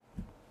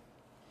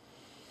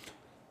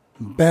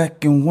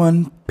Back in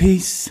one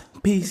piece.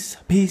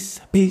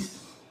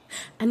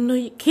 I know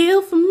you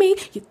kill for me,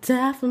 you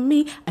die for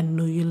me. I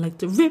know you like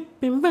to rip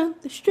and run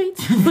the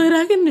streets, but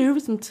I get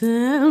nervous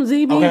sometimes.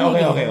 Okay.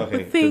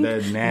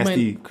 That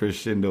nasty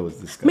crescendo is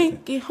disgusting.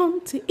 Make it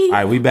home to eat. All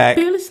right, we back.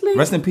 Fearlessly.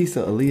 Rest in peace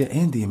to Aaliyah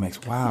and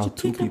DMX. Wow,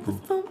 two people.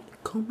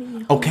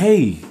 Okay.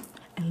 Okay.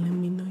 And let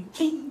me know you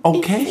ain't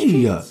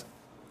Okay.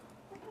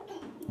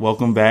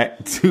 Welcome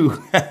back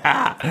to...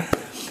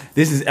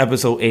 This is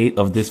episode 8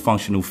 of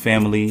Dysfunctional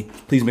Family.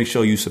 Please make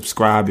sure you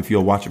subscribe if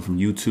you're watching from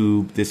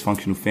YouTube,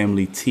 Dysfunctional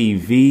Family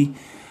TV.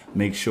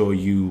 Make sure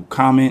you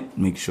comment,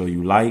 make sure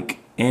you like,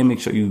 and make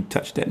sure you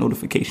touch that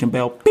notification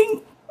bell,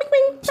 bing,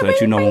 so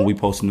that you know when we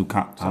post new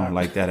content. I don't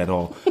like that at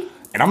all.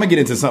 And I'm going to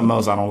get into something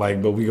else I don't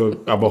like, but I'm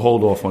going to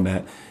hold off on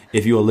that.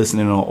 If you are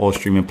listening on all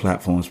streaming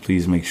platforms,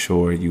 please make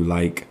sure you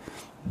like,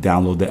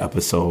 download the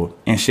episode,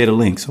 and share the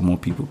link so more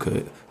people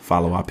could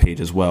follow our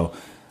page as well.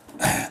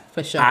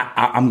 For sure.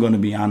 I'm going to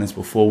be honest,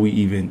 before we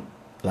even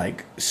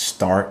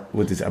start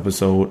with this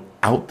episode,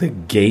 out the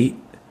gate,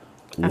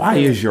 why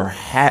is your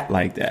hat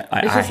like that?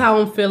 It's just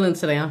how I'm feeling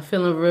today. I'm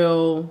feeling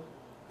real,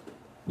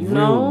 you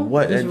know?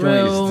 What? That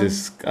joint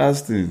is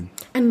disgusting.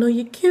 I know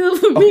you killed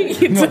for me.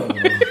 No.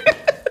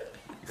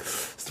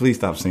 Please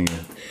stop singing.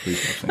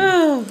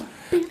 Oh,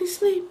 baby,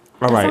 sleep.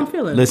 All right. That's how I'm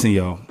feeling. Listen,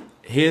 yo.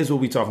 Here's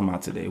what we talking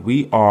about today.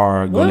 We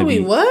are going to be...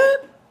 What?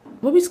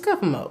 What we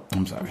scoffing about?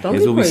 I'm sorry. Don't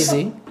be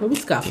crazy. What we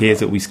scoffing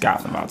Here's about? what we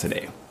scoffing about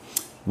today.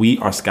 We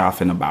are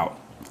scoffing about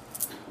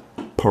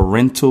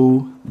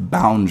parental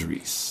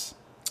boundaries.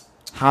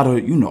 How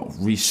to,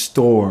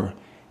 restore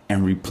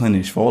and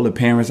replenish for all the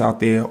parents out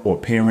there or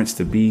parents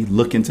to be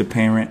looking to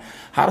parent.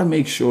 How to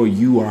make sure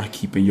you are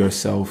keeping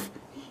yourself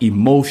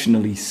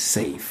emotionally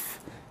safe.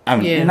 I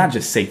mean, and not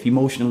just safe,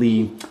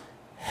 emotionally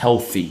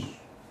healthy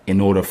in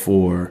order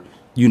for,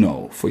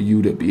 for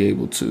you to be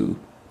able to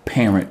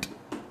parent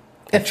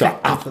at your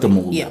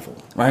optimal level,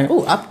 right?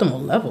 Oh,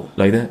 optimal level.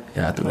 Like that?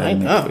 Yeah, I threw that in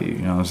there for you. You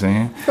know what I'm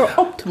saying? For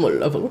optimal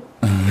level.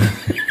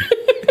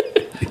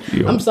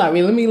 I'm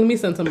sorry. Let me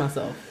censor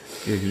myself.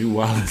 Yeah, because you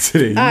wild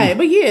today. All right,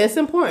 but yeah, it's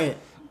important.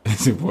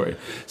 It's important.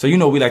 So,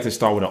 we like to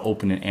start with an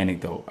opening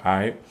anecdote, all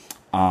right?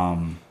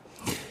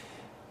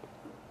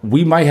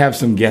 We might have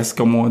some guests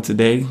come on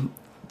today.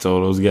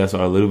 So those guests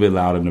are a little bit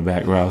loud in the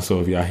background.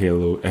 So if y'all hear a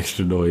little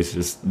extra noise,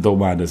 just don't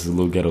mind us. It's a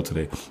little ghetto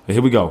today. But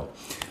here we go.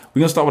 We're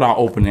going to start with our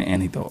opening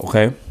anecdote,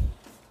 okay?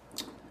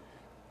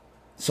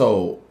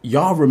 So,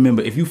 y'all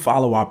remember, if you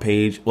follow our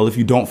page, well, if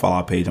you don't follow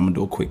our page, I'm going to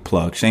do a quick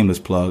plug, shameless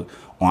plug.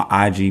 On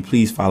IG,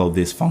 please follow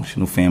This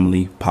Functional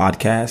Family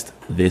Podcast.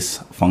 This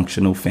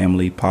Functional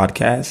Family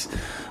Podcast.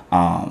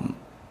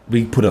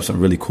 We put up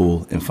some really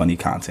cool and funny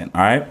content,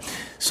 all right?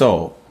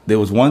 So, there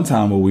was one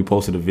time where we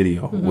posted a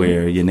video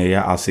where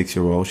Yanea, our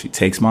 6-year-old, she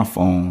takes my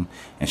phone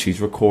and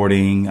she's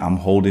recording. I'm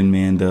holding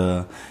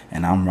Manda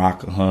and I'm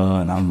rocking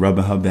her and I'm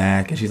rubbing her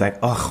back. And she's like,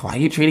 ugh, why are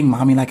you treating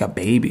mommy like a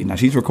baby? Now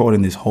she's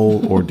recording this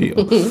whole ordeal.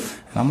 And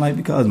I'm like,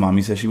 because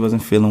mommy said she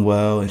wasn't feeling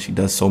well and she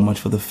does so much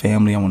for the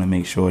family. I want to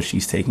make sure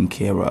she's taken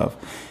care of.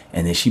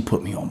 And then she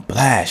put me on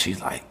blast. She's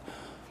like,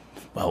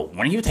 well,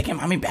 when are you taking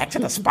mommy back to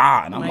the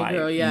spa? And I'm like,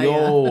 girl,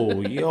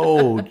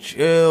 yo,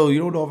 chill. You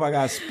don't know if I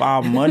got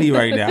spa money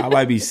right now. I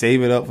might be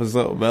saving up for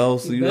something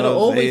else. You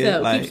know what I'm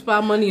saying? Keep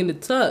spa money in the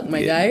tuck,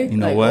 my guy. You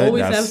know what?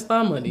 Always have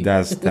spa money.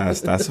 That's a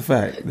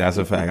fact. That's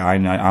a fact.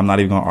 I'm not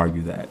even gonna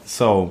argue that.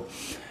 So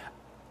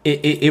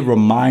it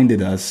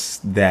reminded us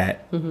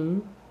that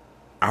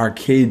our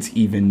kids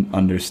even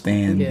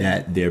understand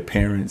that their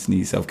parents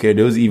need self-care.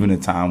 There was even a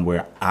time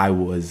where I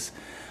was.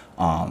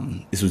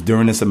 This was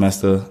during the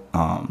semester.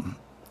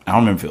 I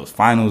don't remember if it was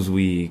finals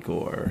week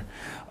or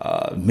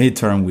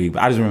midterm week,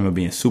 but I just remember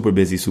being super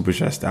busy, super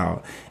stressed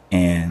out.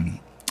 And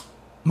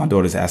my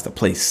daughter's asked to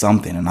play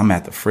something, and I'm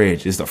at the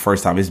fridge. It's the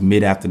first time. It's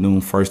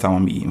mid-afternoon, first time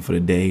I'm eating for the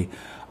day.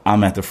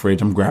 I'm at the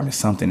fridge. I'm grabbing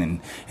something,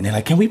 and they're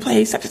like, can we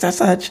play such and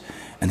such?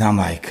 And I'm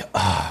like,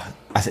 I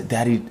said,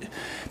 Daddy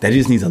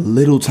just needs a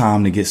little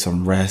time to get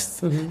some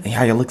rest. And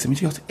Yaya looks at me.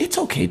 She goes, it's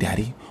okay,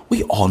 Daddy.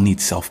 We all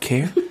need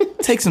self-care.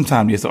 Take some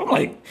time to yourself. I'm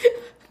like,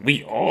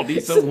 we all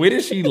need some. Where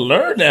did she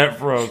learn that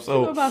from?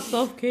 So about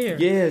self-care.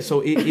 Yeah,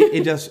 so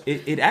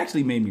it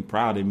actually made me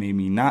proud. It made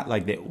me not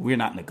like that we're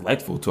not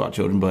neglectful to our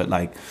children, but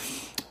like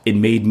it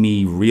made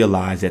me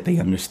realize that they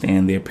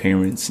understand their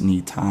parents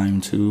need time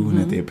too, and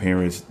that their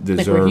parents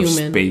deserve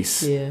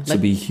space to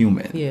be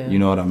human. Yeah. You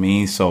know what I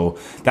mean? So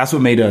that's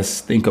what made us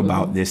think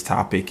about this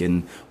topic,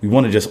 and we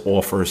want to just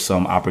offer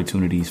some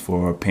opportunities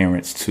for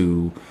parents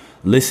to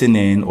listen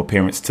in, or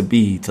parents to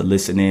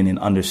listen in and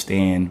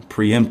understand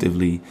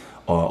preemptively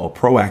or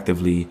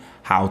proactively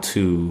how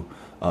to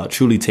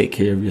truly take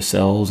care of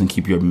yourselves and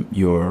keep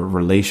your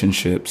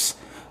relationships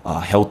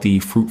healthy,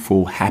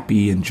 fruitful,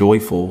 happy, and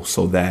joyful,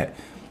 so that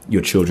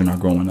your children are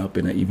growing up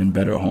in an even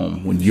better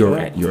home when you're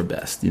at your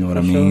best. You know what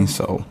I mean?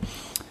 So,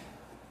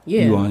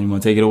 yeah, you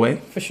want to take it away?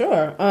 For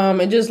sure.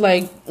 And just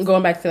like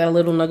going back to that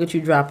little nugget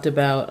you dropped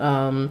about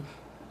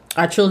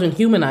our children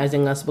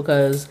humanizing us,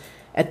 because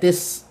at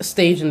this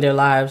stage in their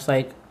lives,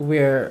 like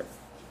we're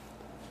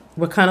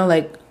kind of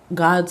like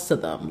gods to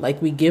them.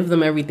 Like, we give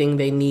them everything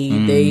they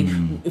need.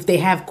 If they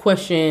have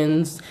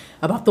questions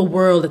about the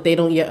world that they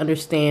don't yet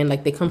understand,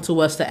 like, they come to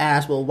us to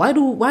ask, well,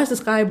 why is the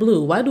sky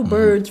blue? Why do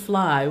birds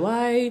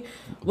fly?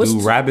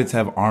 Do rabbits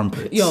have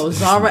armpits? Yo,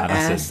 Zara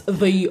asked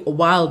the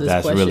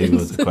wildest questions. That really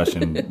was the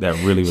question. That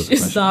really was the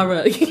question.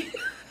 Zara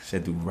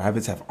said, do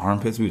rabbits have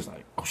armpits? We was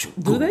like, oh shoot,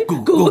 do they?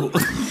 Google.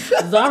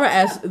 Zara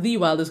asked the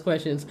wildest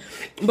questions,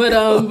 but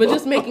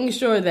just making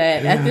sure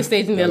that at this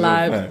stage in their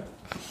lives,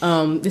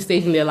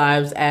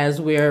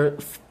 as we're,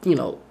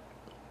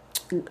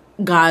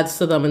 gods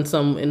to them in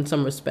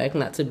some respect,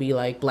 not to be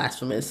like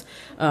blasphemous.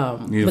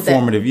 The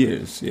formative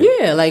years.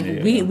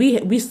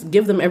 We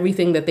give them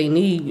everything that they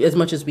need as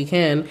much as we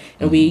can,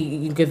 and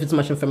we give as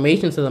much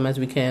information to them as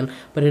we can.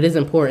 But it is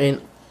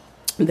important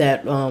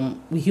that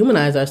we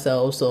humanize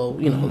ourselves, so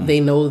they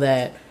know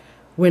that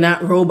we're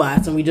not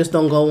robots and we just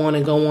don't go on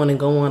and go on and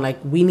go on. Like,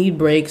 we need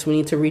breaks, we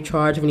need to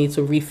recharge, we need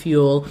to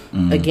refuel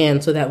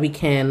again, so that we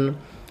can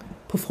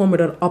perform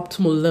at an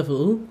optimal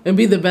level and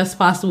be the best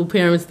possible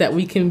parents that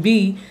we can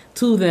be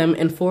to them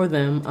and for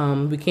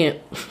them. We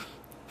can't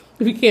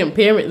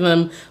parent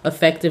them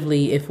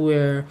effectively if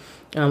we're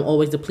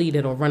always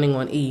depleted or running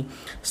on E.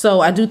 So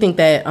I do think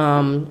that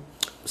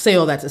say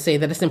all that to say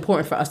that it's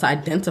important for us to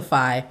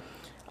identify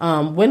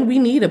when we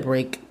need a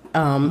break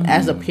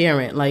as a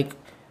parent. Like,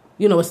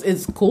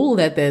 it's cool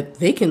that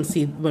they can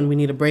see when we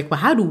need a break, but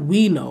how do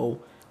we know?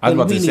 I was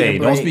about to say,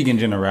 don't speak in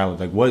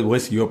generality. Like,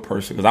 what's your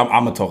personal? Because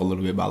I'm gonna talk a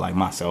little bit about like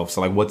myself.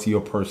 So, like, what's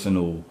your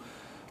personal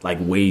like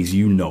ways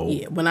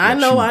Yeah, when I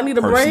know I need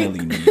a break,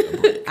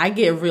 I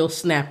get real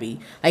snappy.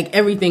 Like,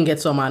 everything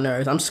gets on my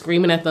nerves. I'm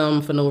screaming at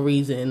them for no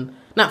reason.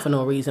 Not for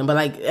no reason, but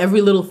like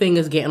every little thing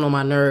is getting on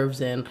my nerves,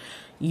 and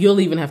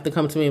you'll even have to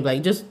come to me and be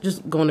like,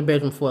 just go in the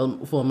bedroom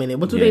for a minute.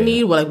 What do they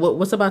need?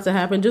 What's about to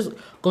happen? Just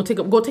go take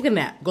a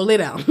nap. Go lay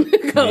down.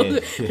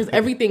 Because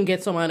everything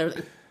gets on my nerves.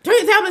 Turn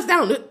your tablets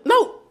down.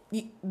 No.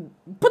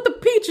 Put the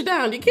peach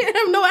down. You can't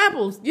have no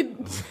apples. Go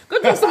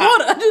drink some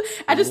water.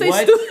 I just say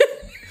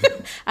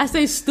stupid. I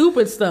say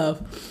stupid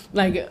stuff.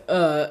 Like,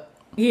 I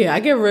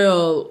get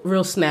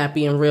real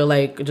snappy and real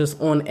like just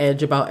on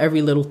edge about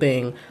every little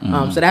thing.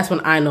 So that's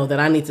when I know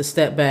that I need to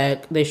step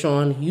back.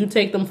 Deshaun, you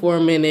take them for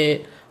a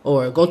minute,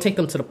 or go take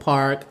them to the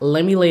park.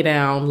 Let me lay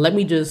down. Let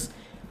me just,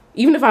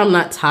 even if I'm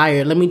not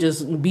tired, let me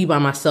just be by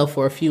myself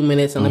for a few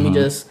minutes, and let me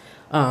just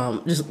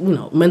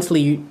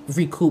mentally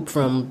recoup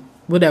from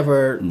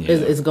whatever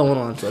is going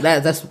on. So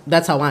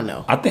that's how I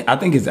know. I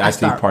think it's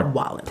actually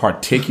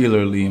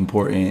particularly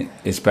important,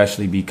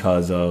 especially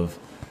because of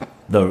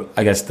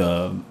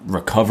the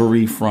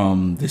recovery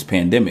from this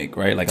pandemic,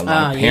 right? Like, a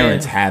lot of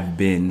parents have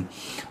been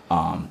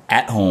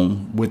at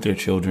home with their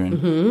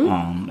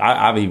children.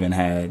 I've even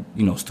had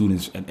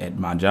students at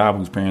my job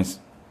whose parents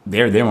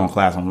they're on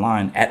class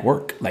online at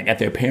work, like at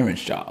their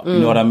parents' job. You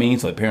know what I mean?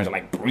 So the parents are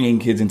like bringing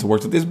kids into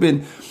work. So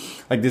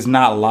there's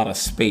not a lot of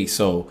space.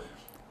 So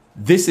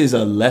this is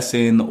a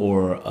lesson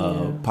or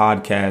a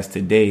podcast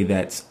today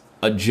that's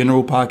a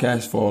general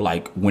podcast for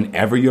like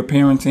whenever you're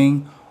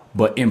parenting,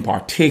 but in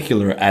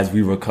particular as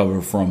we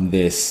recover from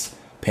this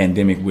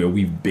pandemic where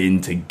we've been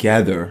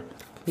together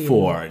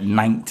for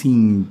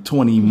 19,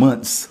 20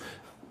 months.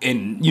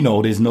 And,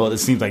 it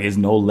seems like there's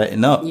no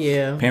letting up.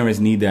 Yeah. Parents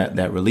need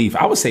that relief.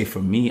 I would say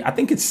for me, I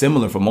think it's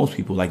similar for most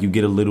people. Like, you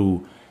get a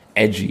little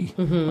edgy,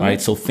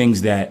 right? So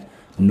things that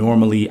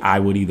normally I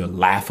would either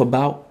laugh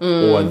about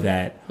or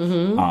that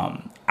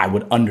I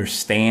would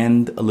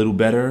understand a little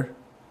better.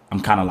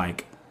 I'm kind of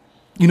like,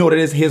 you know what it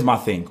is? Here's my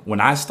thing.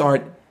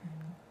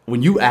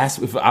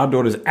 If our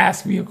daughters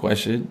ask me a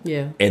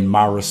question and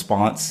my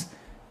response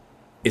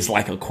is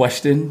like a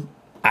question,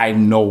 I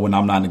know when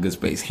I'm not in a good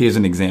space. Here's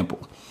an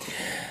example.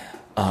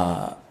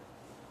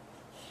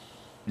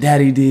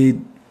 Daddy,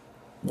 did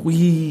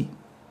we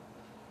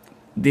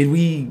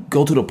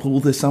go to the pool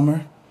this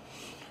summer?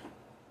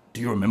 Do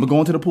you remember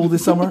going to the pool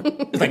this summer?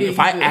 It's like, if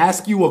I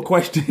ask you a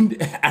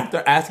question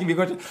after asking me a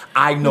question,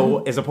 I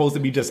know, as opposed to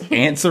me just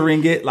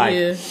answering it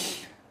like,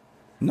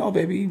 no,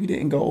 baby, we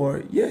didn't go. Or,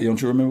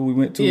 don't you remember we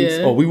went 2 weeks?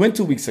 Oh, we went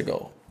 2 weeks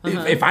ago.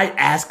 If I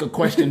ask a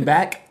question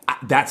back,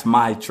 that's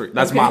my trick.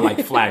 That's my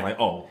like flag. Like,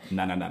 oh,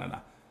 no.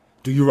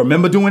 Do you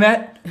remember doing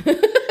that?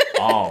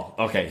 Oh,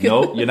 okay.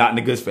 No, you're not in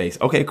a good space.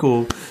 Okay,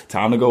 cool.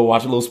 Time to go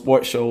watch a little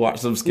sports show, watch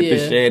some Skip and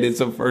Shannon,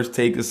 some First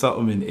Take or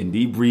something, and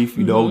debrief,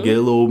 get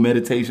a little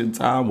meditation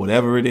time,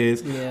 whatever it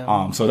is.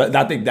 Yeah. So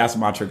I think that's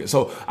my trigger.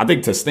 So I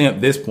think to stamp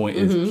this point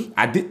is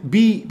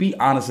be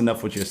honest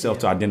enough with yourself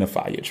to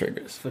identify your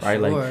triggers, right?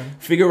 Sure. Like,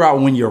 figure out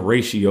when your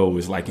ratio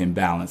is like in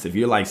balance. If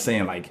you're like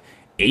saying like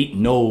 8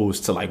 no's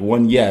to like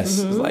 1 yes,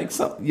 it's like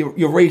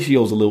your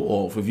ratio's a little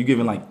off. If you're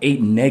giving like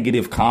 8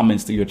 negative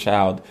comments to your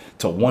child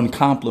to 1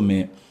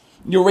 compliment,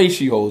 your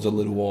ratio is a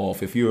little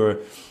off. If you're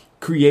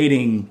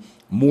creating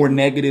more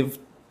negative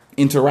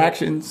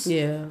interactions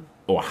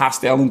or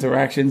hostile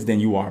interactions than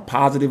you are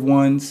positive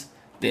ones,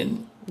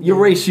 then your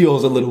ratio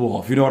is a little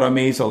off. You know what I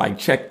mean? So like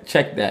check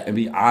that and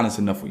be honest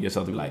enough with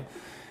yourself to be like,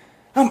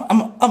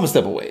 I'm a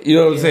step away. You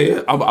know what I'm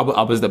saying?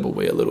 I'm a step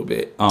away a little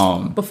bit.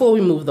 Before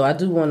we move, though, I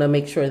do want to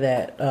make sure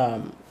that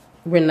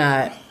we're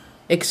not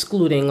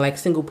excluding like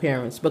single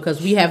parents,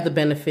 because we have the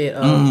benefit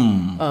of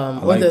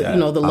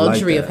the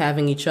luxury of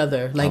having each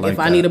other. Like if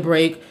I need a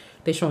break,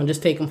 Deshaun,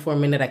 just take them for a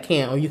minute. I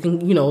can't. Or you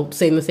can,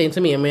 say the same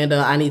to me, Amanda.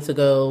 I need to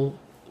go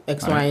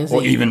X, Y, and Z.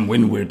 Or even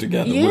when we're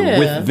together, we're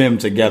with them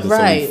together,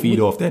 so we feed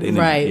off that energy.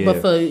 Right. Yeah.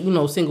 But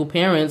for single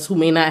parents who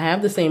may not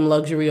have the same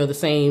luxury or the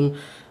same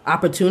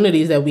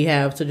opportunities that we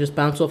have to just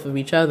bounce off of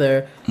each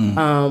other,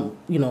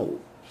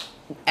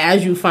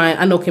 as you find,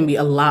 I know it can be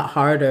a lot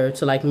harder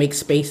to like make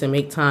space and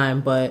make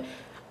time, but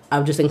I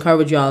would just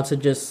encourage y'all to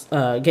just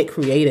get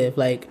creative.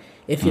 Like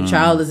if your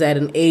child is at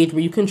an age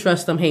where you can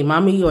trust them, hey,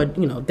 mommy or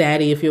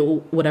daddy, if you're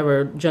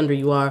whatever gender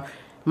you are,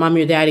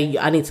 mommy or daddy,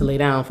 I need to lay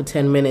down for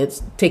 10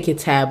 minutes. Take your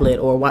tablet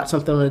or watch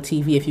something on the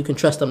TV if you can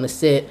trust them to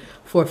sit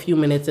for a few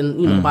minutes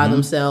and by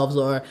themselves.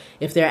 Or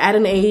if they're at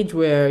an age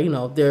where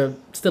they're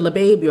still a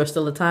baby or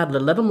still a toddler,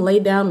 let them lay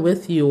down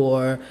with you,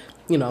 or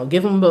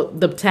give them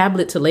the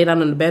tablet to lay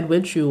down in the bed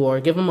with you, or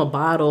give them a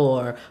bottle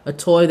or a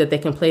toy that they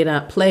can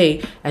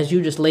play as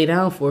you just lay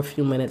down for a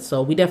few minutes.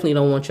 So we definitely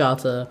don't want y'all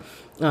to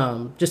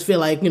just feel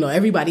like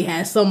everybody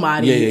has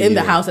somebody in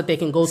the house that they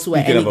can go to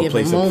at any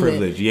given moment.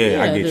 Privilege.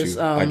 I get you.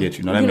 I get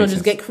you. No, that makes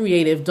sense. Get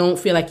creative. Don't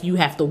feel like you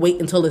have to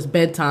wait until it's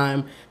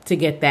bedtime to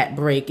get that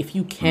break. If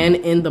you can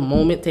in the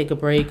moment take a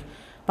break,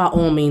 by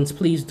all means,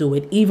 please do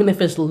it. Even if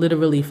it's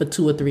literally for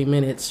 2 or 3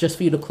 minutes, just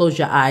for you to close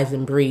your eyes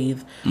and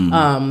breathe.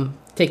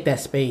 Take that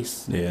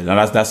space. Yeah,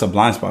 that's a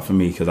blind spot for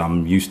me, because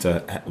I'm used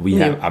to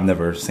I've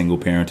never single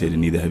parented, and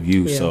neither have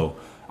you. Yeah. So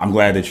I'm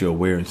glad that you're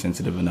aware and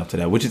sensitive enough to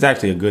that, which is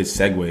actually a good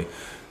segue.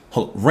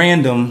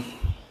 Random.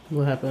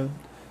 What happened?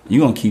 You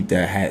gonna keep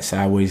that hat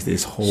sideways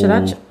this whole? Should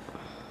I?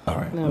 All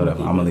right, no,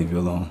 whatever. I'm gonna leave you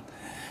alone.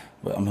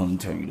 But I'm gonna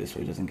turn you this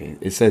way just in case.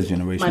 It says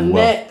generation My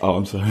wealth. Neck. Oh,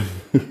 I'm sorry.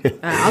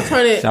 I'll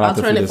turn it. I'll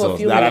turn it for a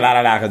few minutes.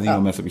 Because you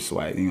gonna mess up your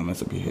swag. You gonna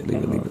mess up your head.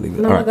 Leave it.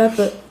 No, I got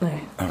the.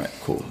 All right,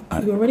 cool.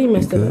 You already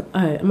messed it up.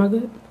 All right, am I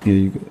good? Yeah,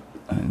 you good.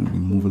 And we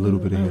move a little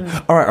bit in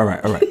here. All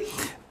right.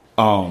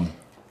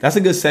 That's a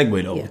good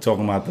segue though. Yeah. We're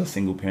talking about the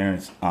single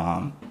parents.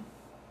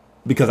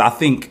 Because I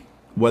think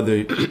whether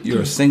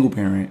you're a single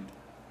parent,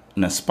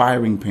 an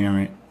aspiring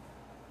parent,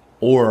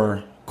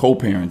 or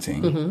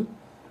co-parenting,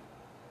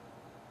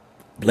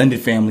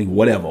 blended family,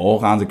 whatever, all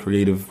kinds of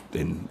creative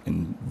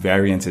and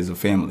variances of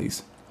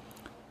families,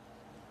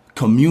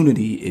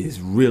 community is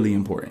really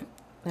important.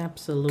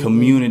 Absolutely.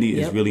 Community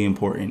is really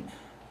important.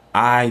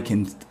 I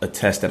can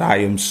attest that I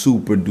am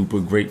super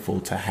duper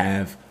grateful to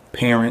have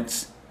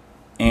parents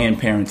and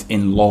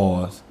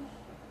parents-in-laws.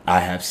 I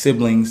have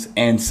siblings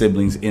and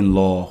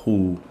siblings-in-law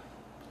who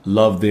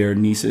love their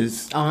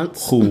nieces.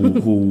 Aunts.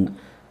 Who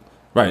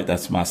right,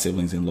 that's my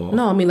siblings-in-law.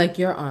 No, I mean like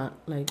your aunt.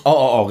 Like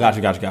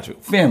got you.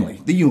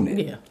 Family, the unit.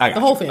 Yeah, the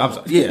whole family. I'm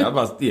sorry.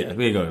 Yeah,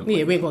 we ain't gonna.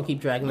 Yeah, we ain't gonna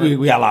keep dragging.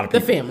 We got a lot of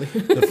people. The family.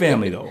 The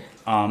family, though.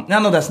 Now,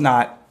 no,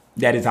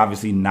 that is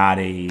obviously not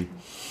a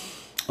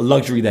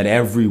luxury that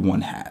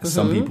everyone has.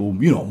 Some people,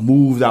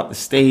 moved out the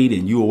state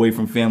and you away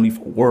from family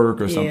for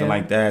work or something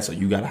like that, so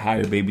you got to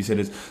hire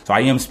babysitters. So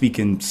I am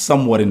speaking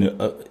somewhat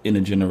in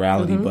a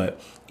generality, but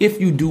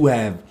if you do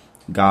have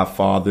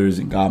godfathers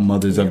and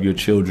godmothers of your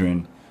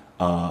children,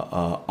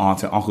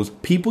 aunts and uncles,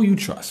 people you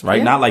trust,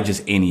 right? Not like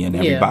just any and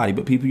everybody,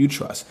 but people you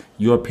trust.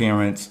 Your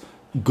parents,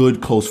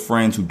 good close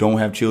friends who don't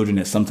have children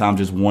that sometimes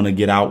just want to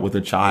get out with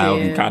a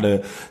child and kind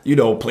of,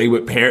 play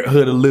with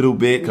parenthood a little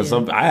bit. Because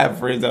I have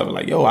friends that are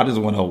like, yo, I just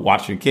want to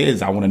watch your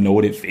kids. I want to know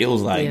what it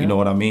feels like. You know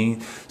what I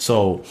mean?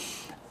 So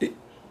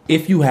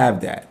if you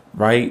have that,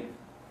 right,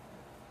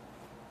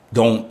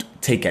 don't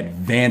take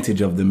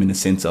advantage of them in the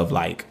sense of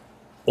like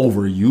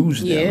overuse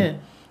them,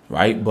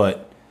 right?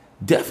 But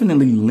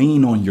definitely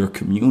lean on your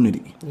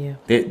community.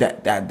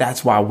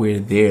 That's why we're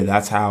there.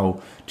 That's how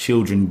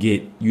children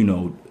get,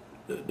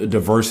 a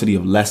diversity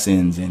of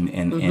lessons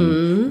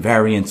and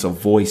variants of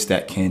voice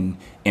that can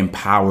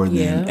empower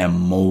them and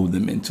mold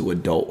them into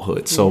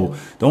adulthood. So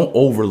don't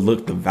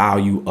overlook the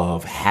value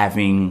of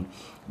having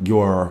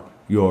your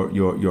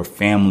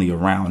family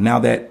around. Now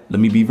that, let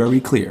me be very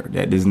clear,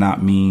 that does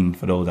not mean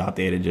for those out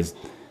there to just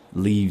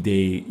leave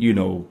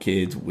their,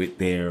 kids with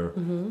their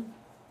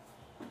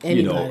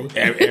anybody.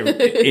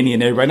 Any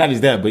and everybody. Not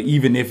just that, but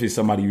even if it's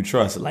somebody you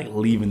trust, like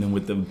leaving them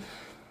with them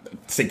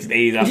 6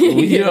 days after,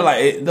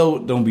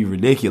 don't be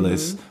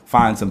ridiculous.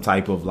 Find some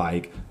type of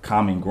like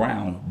common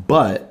ground,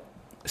 but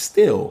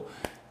still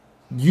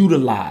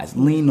utilize,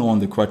 lean on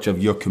the crutch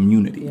of your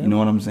community. You know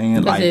what I'm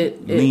saying? Because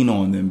lean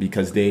on them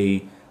because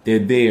they're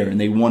there and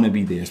they want to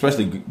be there.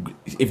 Especially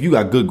if you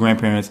got good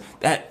grandparents.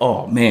 I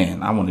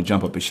want to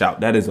jump up and shout.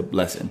 That is a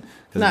blessing.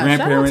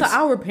 Shout out to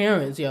our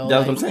parents, yo.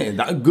 That's what I'm saying.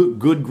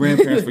 Good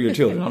grandparents for your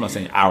children. I'm not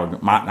saying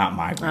not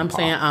my grandpa. I'm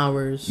saying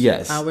ours.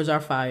 Yes, ours are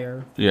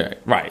fire. Yeah,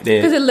 right.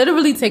 Because it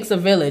literally takes a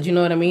village. You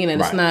know what I mean?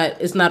 And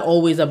it's not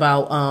always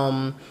about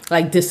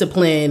like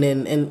discipline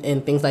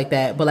and things like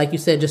that. But like you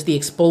said, just the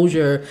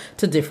exposure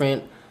to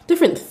different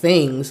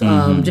things,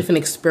 different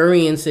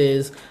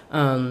experiences,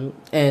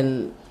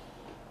 and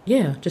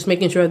just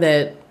making sure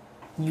that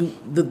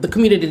the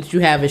community that you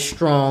have is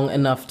strong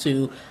enough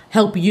to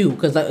help you,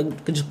 because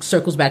it just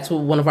circles back to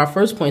one of our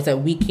first points, that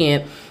we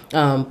can't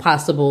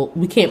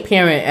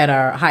parent at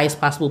our highest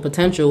possible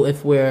potential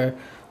if we're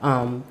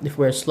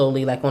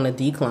slowly like on a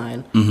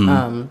decline.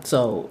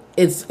 So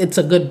it's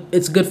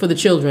good for the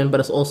children, but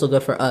it's also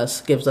good for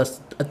us. Gives us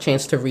a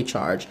chance to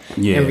recharge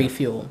and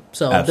refuel.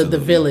 So the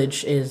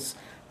village is,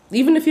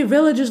 even if your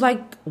village is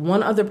like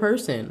one other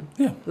person,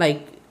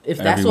 like if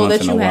that's all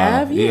that you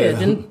have,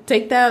 then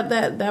take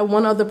that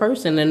one other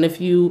person. And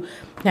if you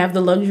have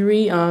the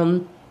luxury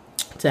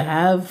to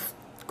have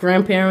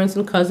grandparents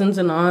and cousins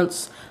and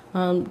aunts,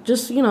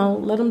 just,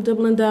 let them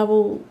dibble and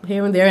dabble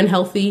here and there in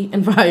healthy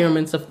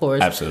environments, of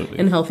course. Absolutely.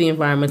 In healthy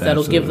environments.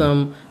 That'll give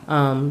them,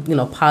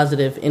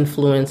 positive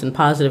influence and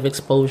positive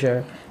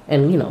exposure,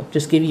 and,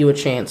 just give you a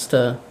chance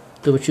to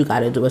do what you got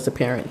to do as a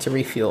parent to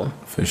refuel.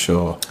 For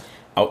sure.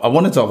 I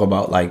want to talk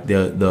about, like,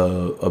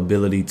 the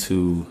ability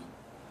to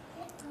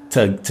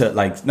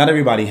like, not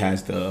everybody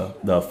has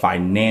the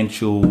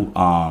financial, hold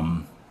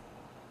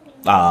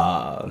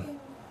on,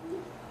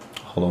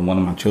 one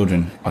of my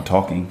children are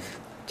talking.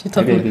 She's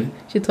talking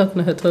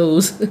to her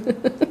toes.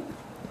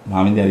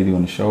 Mom and Daddy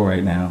doing the show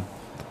right now.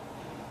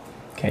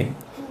 Okay.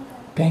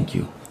 Thank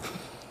you.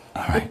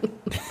 All right.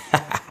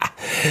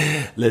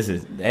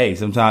 Listen, hey,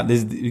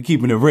 sometimes you're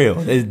keeping it real.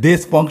 It's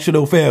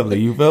dysfunctional family.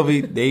 You feel me?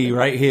 They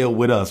right here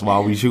with us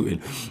while we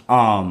shooting.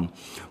 But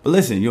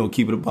listen,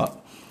 keep it a buck.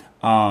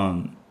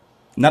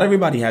 Not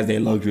everybody has their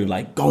luxury of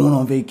like going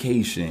on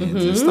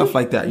vacations and stuff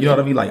like that. You know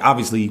what I mean? Like,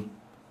 obviously,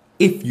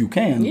 if you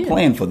can,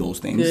 plan for those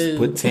things. Good.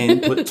 Put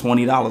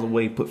 $20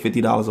 away, put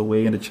 $50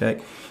 away in a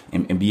check,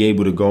 and be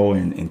able to go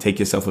and take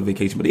yourself a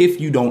vacation. But if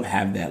you don't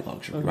have that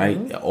luxury,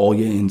 right? All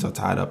your ends are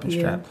tied up and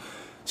strapped.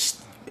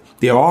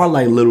 There are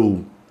like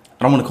little,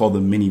 I don't want to call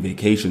them mini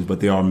vacations, but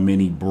there are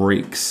mini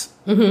breaks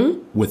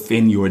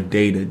within your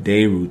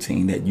day-to-day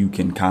routine that you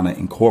can kind of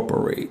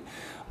incorporate.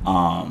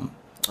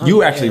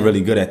 You're actually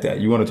really good at that.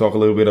 You want to talk a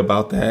little bit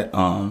about that?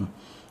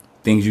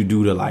 Things you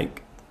do to,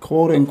 like,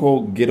 quote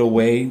unquote get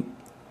away,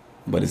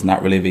 but it's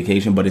not really a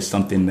vacation, but it's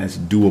something that's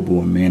doable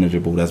and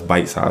manageable, that's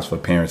bite-sized for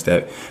parents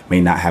that may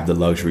not have the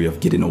luxury of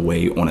getting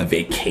away on a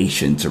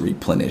vacation to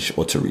replenish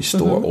or to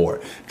restore,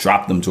 or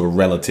drop them to a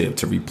relative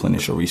to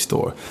replenish or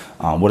restore.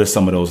 What are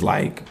some of those,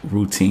 like,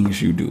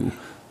 routines you do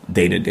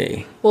day to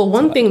day? Well,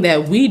 one thing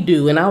that we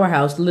do in our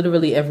house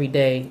literally every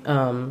day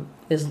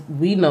is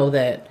we know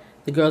that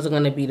the girls are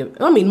going to be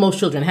most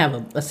children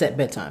have a set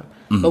bedtime,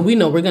 but we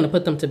know we're going to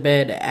put them to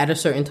bed at a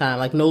certain time,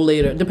 like no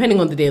later, depending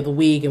on the day of the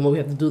week and what we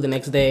have to do the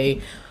next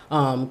day,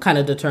 kind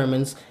of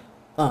determines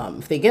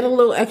if they get a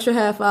little extra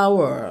half hour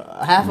or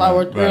a half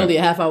hour early,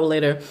 a half hour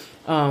later.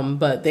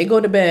 But they go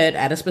to bed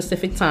at a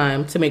specific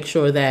time to make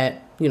sure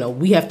that,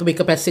 we have to wake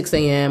up at 6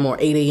 a.m. or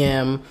 8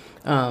 a.m.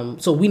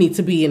 So we need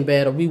to be in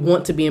bed, or we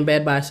want to be in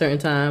bed by a certain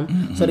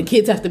time. So the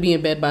kids have to be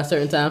in bed by a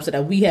certain time so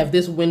that we have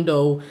this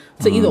window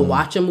to either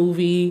watch a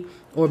movie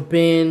or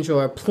binge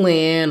or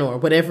plan or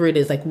whatever it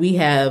is. Like, we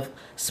have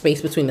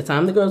space between the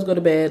time the girls go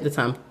to bed, the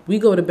time we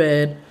go to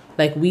bed.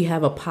 Like, we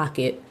have a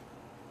pocket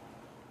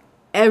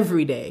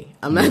every day.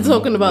 I'm not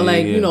talking about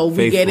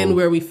we get in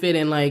where we fit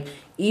in. Like,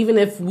 even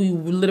if we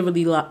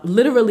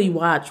literally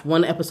watch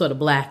one episode of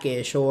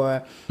Blackish,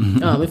 or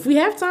if we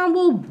have time,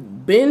 we'll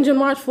binge and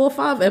watch 4 or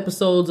 5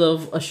 episodes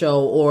of a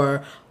show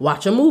or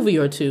watch a movie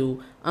or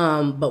two.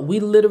 But we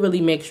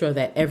literally make sure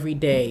that every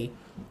day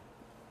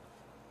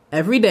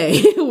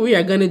we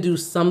are going to do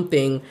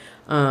something,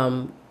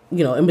 in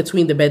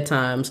between the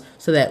bedtimes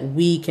so that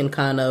we can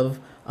kind of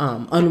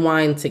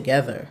unwind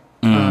together.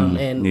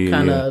 And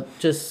kind of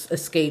just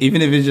escape.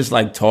 Even if it's just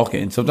like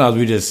talking. Sometimes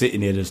we're just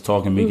sitting there just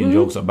talking, making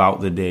jokes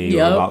about the day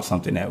or about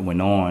something that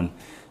went on.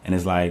 And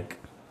it's like,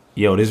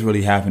 yo, this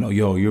really happened. Oh,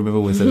 yo, you remember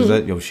when such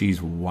that? Yo,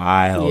 she's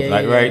wild.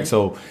 Right?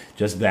 So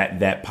just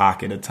that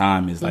pocket of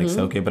time is like,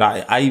 so, okay.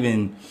 But I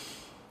even,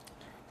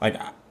 like,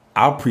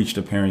 I'll preach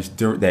to parents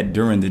that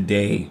during the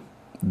day,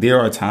 there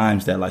are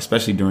times that, like,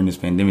 especially during this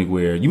pandemic,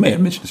 where you may have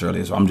mentioned this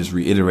earlier, so I'm just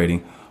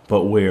reiterating,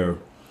 but where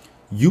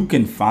you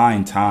can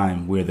find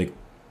time where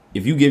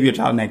if you give your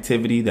child an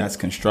activity that's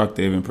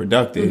constructive and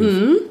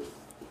productive,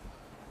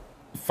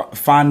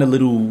 find a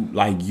little,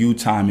 like, you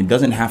time. It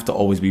doesn't have to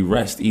always be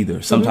rest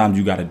either. Sometimes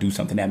you got to do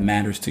something that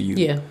matters to you.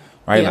 Yeah.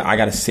 Right? Yeah. Like, I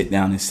got to sit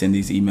down and send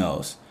these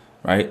emails.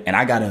 Right? And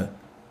I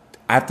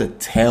have to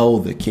tell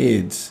the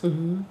kids,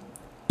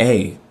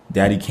 hey,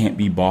 Daddy can't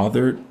be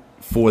bothered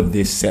for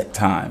this set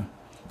time.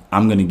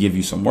 I'm going to give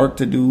you some work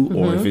to do,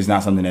 or if it's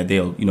not something that they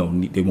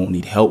won't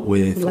need help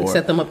with. Like, or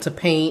set them up to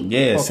paint,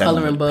 or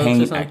coloring books,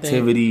 paint, or something.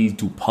 Activities,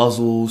 do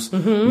puzzles.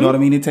 You know what I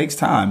mean? It takes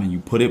time, and you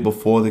put it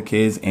before the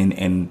kids,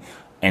 and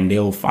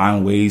they'll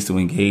find ways to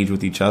engage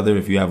with each other.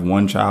 If you have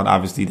one child,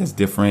 obviously that's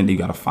different. You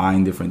got to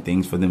find different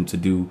things for them to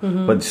do,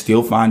 but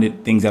still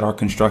find things that are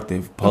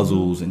constructive,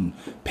 puzzles and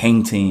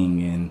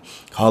painting and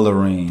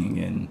coloring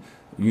and,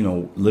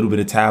 a little bit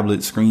of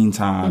tablet screen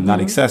time,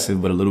 not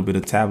excessive, but a little bit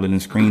of tablet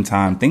and screen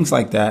time, things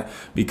like that,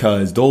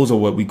 because those are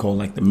what we call,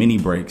 like, the mini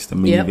breaks, the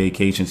mini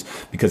vacations,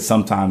 because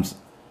sometimes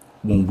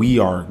when we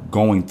are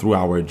going through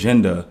our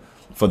agenda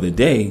for the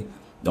day,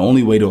 the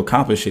only way to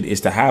accomplish it is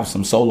to have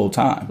some solo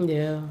time.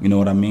 Yeah. You know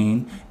what I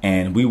mean?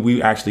 And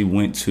we actually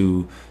went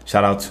to,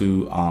 shout out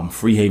to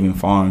Free Haven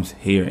Farms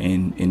here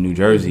in New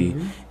Jersey.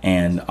 Mm-hmm.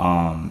 And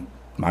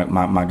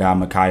my guy,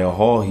 Micaiah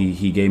Hall,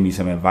 he gave me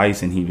some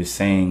advice, and he was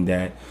saying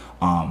that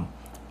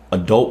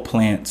adult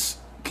plants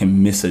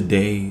can miss a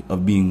day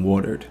of being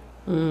watered.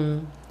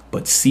 Mm.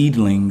 But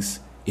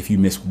seedlings, if you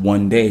miss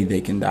one day,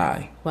 they can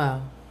die.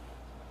 Wow.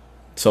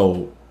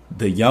 So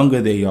the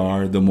younger they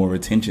are, the more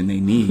attention they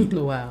need.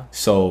 Wow.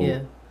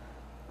 So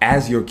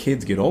as your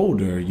kids get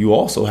older, you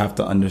also have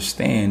to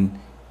understand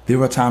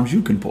there are times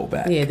you can pull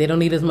back. Yeah, they don't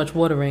need as much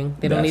watering.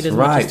 They don't need as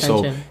much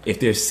attention. So if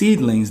they're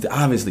seedlings,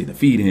 obviously the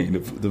feeding,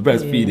 the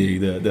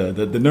breastfeeding,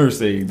 the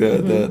nursing,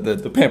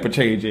 the pamper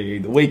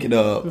changing, the waking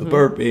up, the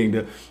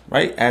burping,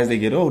 right? As they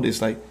get older,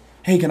 it's like,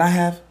 hey, can I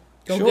have?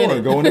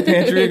 Sure, go in the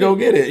pantry and go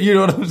get it. You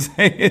know what I'm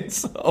saying?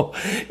 So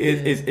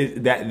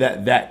it's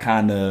that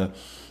kind of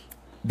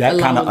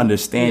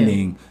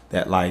understanding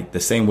that, like, the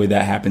same way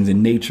that happens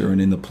in nature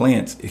and in the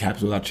plants, it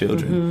happens with our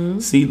children. Mm-hmm.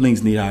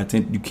 Seedlings need our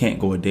attention. You can't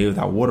go a day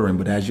without watering.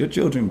 But as your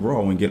children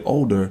grow and get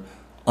older,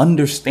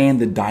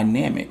 understand the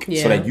dynamic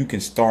so that you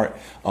can start,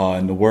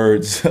 in the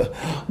words, who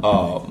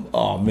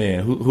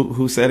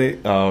said it?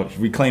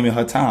 Reclaiming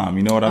her time.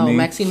 You know what I mean?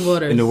 Maxine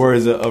Waters. In the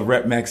words of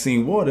Rep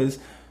Maxine Waters,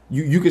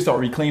 you can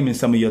start reclaiming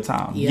some of your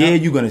time. Yep. Yeah,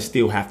 you're going to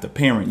still have to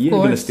parent. You're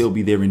going to still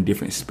be there in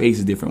different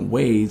spaces, different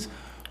ways.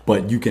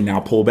 But you can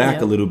now pull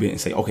back a little bit and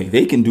say, okay,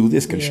 they can do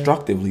this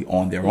constructively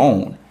on their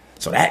own.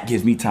 So that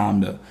gives me time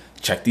to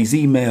check these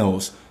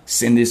emails,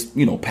 send this,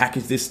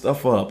 package this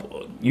stuff up,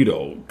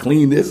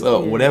 clean this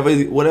up, whatever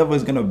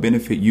is going to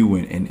benefit you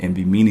and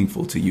be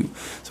meaningful to you.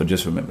 So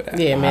just remember that.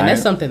 Yeah, man,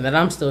 that's something that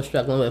I'm still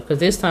struggling with, because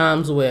there's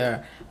times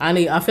where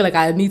I feel like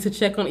I need to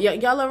check on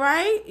y'all all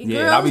right? Yeah,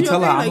 girls, I'll be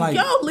telling her, I'm like,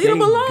 yo, leave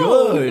them alone.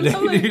 Good.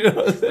 Like,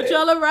 but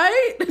y'all all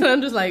right? And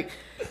I'm just like,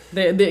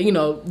 they're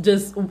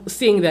just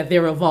seeing that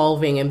they're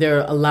evolving and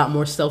they're a lot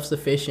more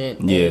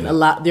self-sufficient. Yeah.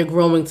 And they're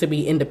growing to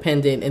be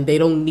independent, and they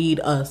don't need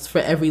us for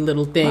every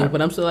little thing. Right.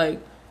 But I'm still like,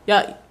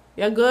 y'all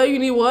good? You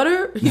need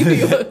water?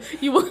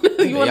 You want a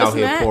snack? Out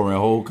here pouring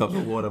whole cups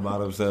of water by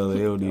themselves.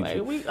 They don't need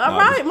you. All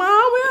right,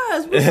 Mom.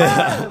 We're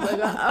fine.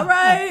 Like, all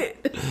right.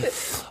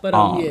 But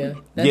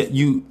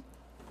you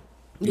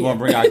want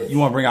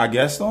to bring our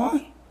guest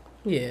on?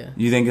 Yeah.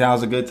 You think that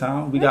was a good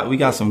time? We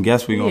got some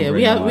guests we're gonna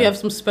bring on. We have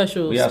some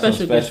special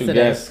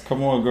guests.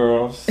 Come on,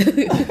 girls.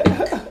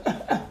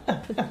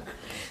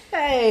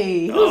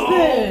 Hey, who's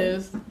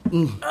this?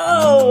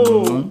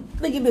 Oh,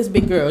 look at this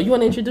big girl. You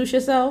want to introduce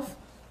yourself?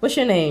 What's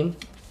your name?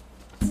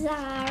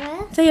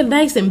 Zara. Say it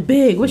nice and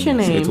big. What's your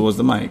name? Say it towards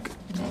the mic.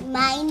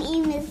 My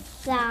name is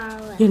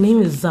Zara. Your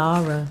name is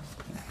Zara.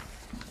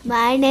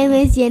 My name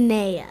is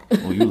Yanea.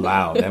 Oh, you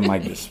loud. That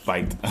mic is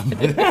spiked.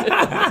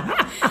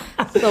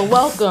 So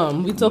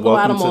welcome. We talk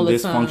about them all the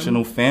time. Welcome to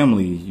Dysfunctional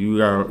Family.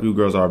 You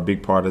girls are a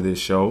big part of this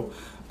show.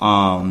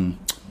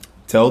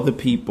 Tell the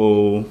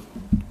people.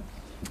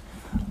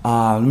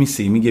 Let me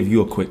see. Let me give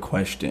you a quick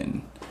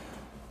question.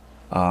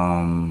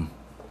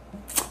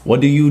 What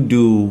do you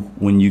do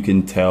when you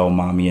can tell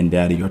mommy and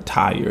daddy you're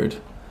tired?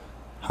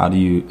 How do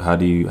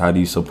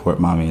you support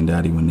mommy and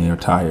daddy when they're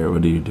tired?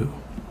 What do you do?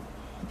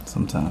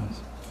 Sometimes.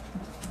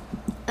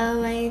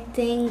 I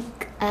think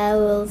I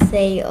will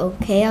say,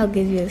 okay, I'll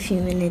give you a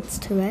few minutes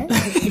to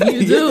rest.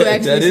 You do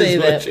actually say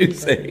that. That is what you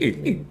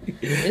say.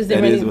 Is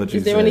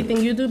there anything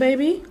you do,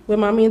 baby,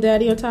 when mommy and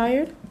daddy are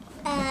tired?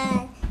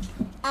 I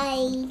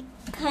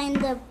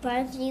kind of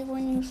bother you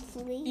when you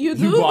sleep. You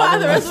do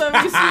bother us when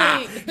we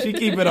sleep. She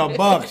keep it a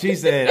buck. She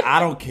said, I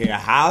don't care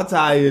how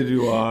tired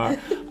you are,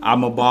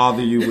 I'm going to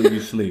bother you when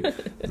you sleep.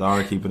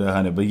 Zara, keep it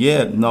 100. But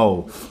yeah,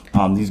 no,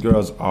 these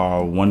girls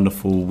are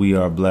wonderful. We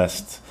are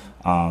blessed.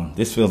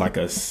 This feels like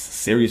a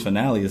series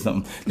finale or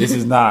something. This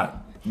is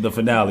not the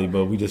finale,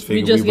 but we just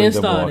figured we bring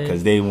them on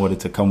because they wanted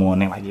to come on.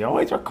 They're like, you're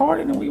always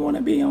recording and we want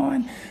to be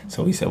on.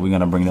 So we said we're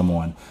going to bring them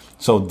on.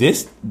 So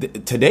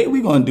today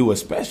we're going to do a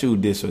special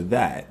this or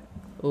that.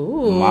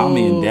 Ooh.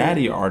 Mommy and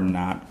daddy are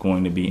not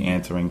going to be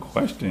answering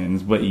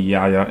questions, but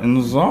Yaya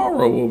and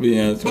Zara will be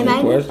answering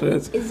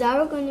questions. Is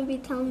Zara going to be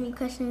telling me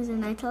questions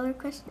and I tell her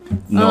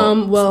questions?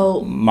 No.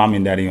 Well, mommy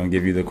and daddy are going to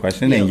give you the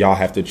question and y'all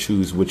have to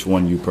choose which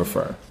one you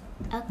prefer.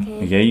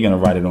 Okay. Okay, you're going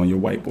to write it on your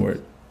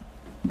whiteboard.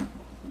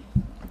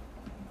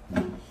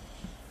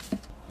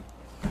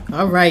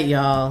 All right,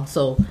 y'all.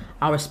 So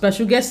our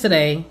special guests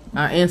today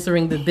are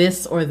answering the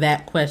this or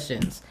that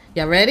questions.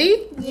 Y'all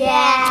ready?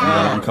 Yeah. You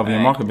gotta uncover your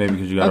marker, baby,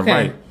 because you gotta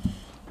write.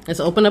 Let's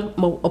open up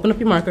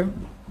your marker.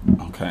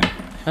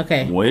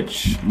 Okay.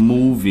 Which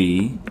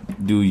movie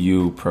do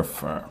you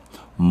prefer?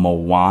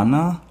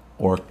 Moana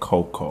or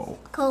Coco?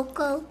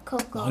 Coco.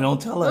 Oh, don't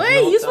tell us.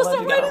 Wait, you're supposed to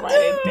write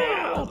it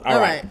down. All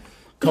right.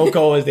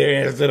 Coco is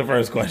their answer to the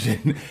first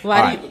question.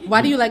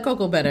 Why do you like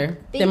Coco better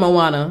than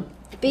Moana?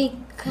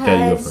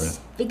 Because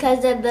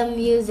of the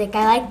music.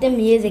 I like the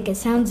music. It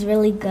sounds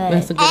really good.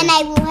 Because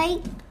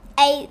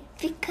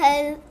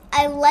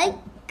I like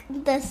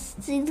the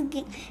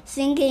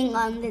singing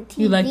on the TV.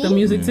 You like the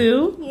music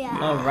too? Yeah.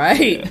 All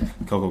right. Yeah.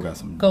 Coco got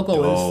some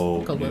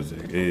Coco dope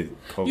music.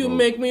 Coco. You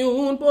make me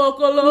un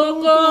poco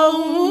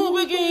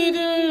loco.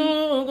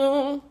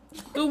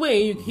 The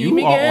way you keep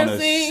me on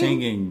guessing. a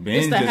singing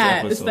binge It's the this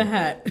hat. episode. It's the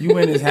hat. You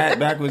in his hat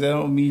backwards. That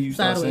don't mean you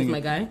start Sideways, singing. my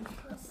guy.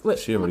 Wait.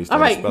 She already All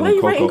started right. spelling Why are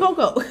you Coco. writing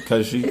Coco?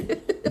 Because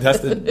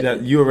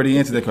you already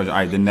answered that question. All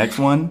right, the next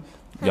one,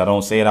 y'all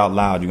don't say it out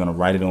loud. You're going to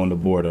write it on the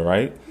board, all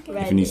right?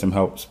 Ready. If you need some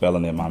help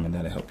spelling it, Mom and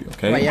Dad will help you,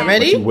 okay? Right, you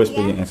ready? But you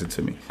whisper your answer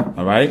to me,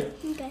 all right?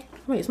 Okay.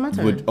 Wait, it's my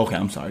turn. Okay,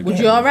 I'm sorry. Would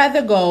you all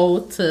rather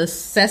go to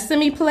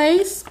Sesame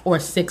Place or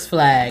Six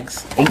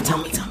Flags? Oh, tell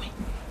me.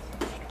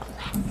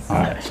 All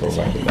right, so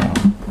write it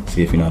down.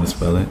 See if you know how to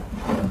spell it.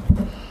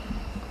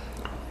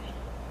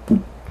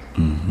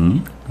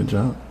 Good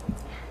job.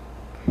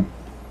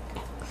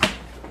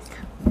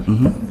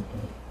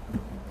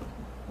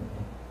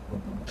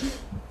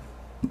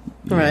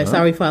 All right,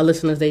 sorry for our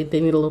listeners. They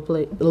need a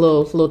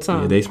little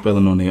time. Yeah, they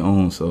spelling on their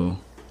own, so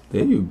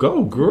there you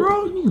go,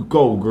 girl. You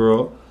go,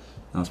 girl.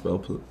 Now spell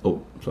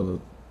the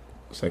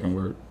second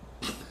word.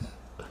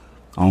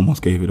 I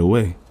almost gave it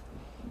away.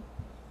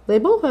 They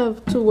both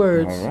have 2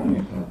 words.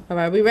 All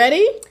right, we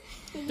ready?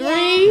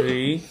 Yeah.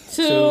 3,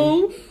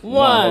 2,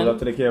 1. Hold up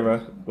to the camera.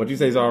 What'd you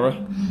say, Zara?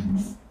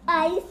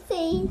 I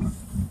say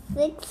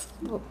Six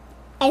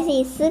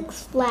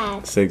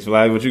Flags. Six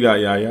Flags. What you got,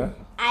 Yaya?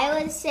 I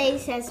would say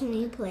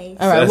Sesame Place.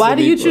 All right, why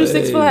do you choose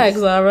Sesame Six Flags,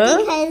 Zara?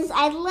 Because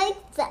I like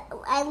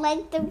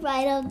the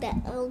ride of the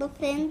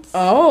elephants.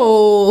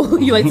 Oh,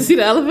 you like to see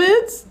the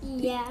elephants?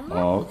 Yeah.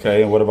 Oh,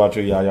 okay. And what about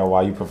you, Yaya?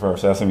 Why you prefer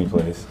Sesame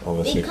Place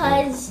over Six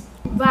Flags? Because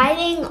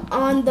riding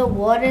on the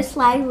water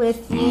slide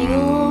with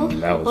you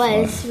That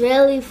was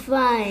really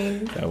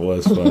fun. That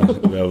was fun.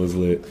 That was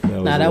lit.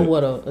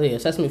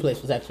 Sesame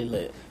Place was actually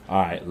lit.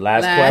 All right,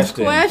 last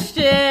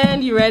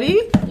question. You ready?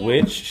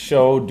 Which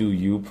show do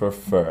you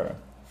prefer?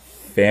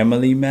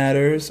 Family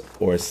Matters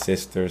or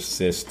Sister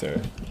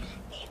Sister?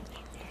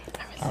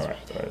 All right,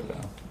 write it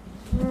down.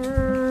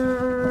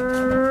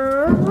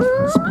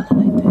 Spell it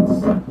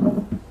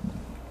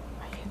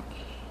like this.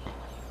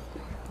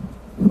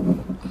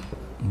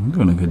 You're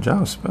doing a good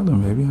job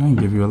spelling, baby. I ain't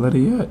give you a letter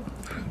yet.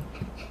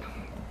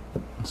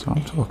 That's what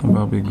I'm talking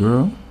about, big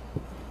girl.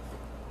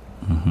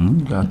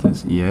 You got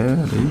this. Yeah,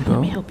 there you go.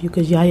 Let me help you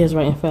because Yaya's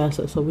writing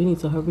faster, so we need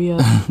to hurry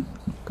up.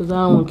 Because I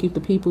don't want to keep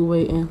the people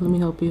waiting. Let me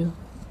help you.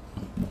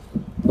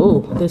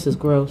 Oh, this is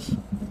gross.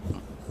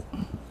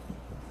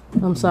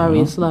 I'm sorry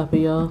it's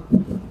sloppy, y'all.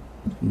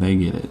 They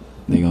get it.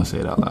 They gonna say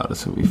it out loud.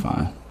 This will be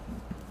fine.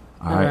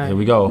 All right, here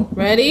we go.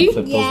 Ready?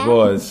 Flip those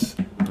boards.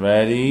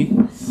 Ready,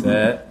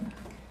 set.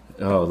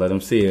 Oh, let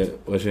them see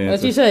it. What's your answer?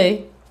 What'd you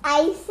say?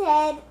 I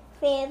said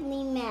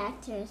Family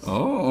Matters.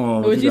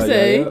 Oh, What'd you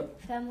say? Yaya?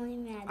 Family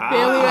Matters.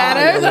 Family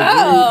Matters?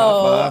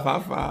 Oh. High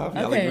five.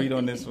 Y'all Okay. agreed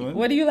on this one.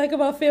 What do you like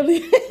about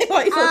Family?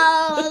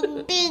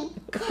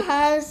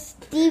 Because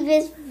Steve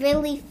is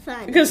really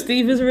fun. Because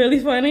Steve is really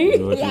funny.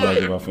 What you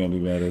like about Family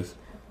Matters?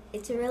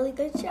 It's a really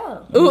good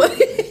show. Ooh.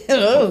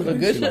 Oh, it's a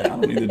good She's like, I show.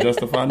 don't need to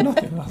justify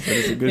nothing. I said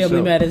it's a good Family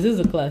show. Matters is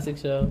a classic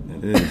show.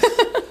 It is.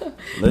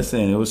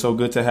 Listen, it was so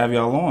good to have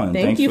y'all on.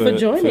 Thanks you for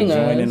joining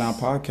us. our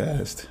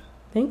podcast.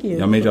 Thank you.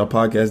 Y'all made y'all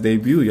podcast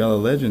debut. Y'all are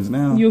legends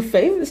now. You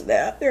famous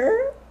now,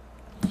 girl.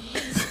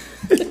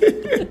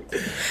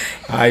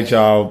 All right,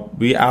 y'all.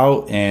 We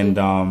out, and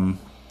I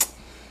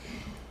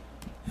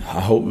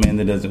hope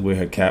Amanda doesn't wear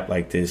her cap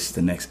like this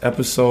the next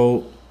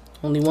episode.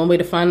 Only one way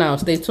to find out.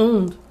 Stay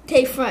tuned.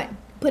 Take front.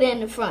 Put it in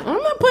the front.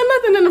 I'm not putting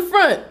nothing in the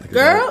front,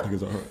 girl.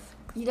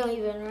 You don't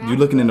even wrap. You're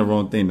looking in the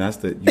wrong thing. You're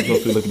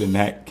supposed to be looking in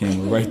that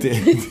camera right there.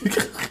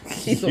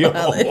 She's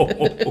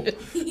wild.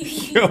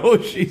 Yo,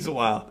 she's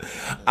wild.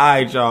 All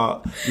right,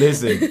 y'all.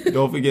 Listen,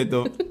 don't forget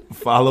to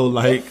follow,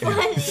 like,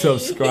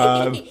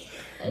 subscribe,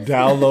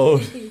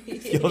 download.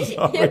 Yo,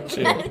 sorry,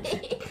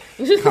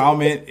 chill.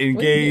 Comment,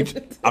 engage.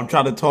 I'm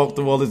trying to talk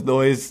through all this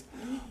noise,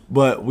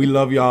 but we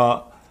love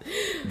y'all.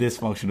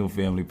 Dysfunctional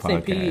Family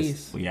Podcast.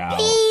 Peace. We out.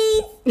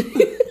 Peace.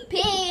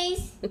 Peace.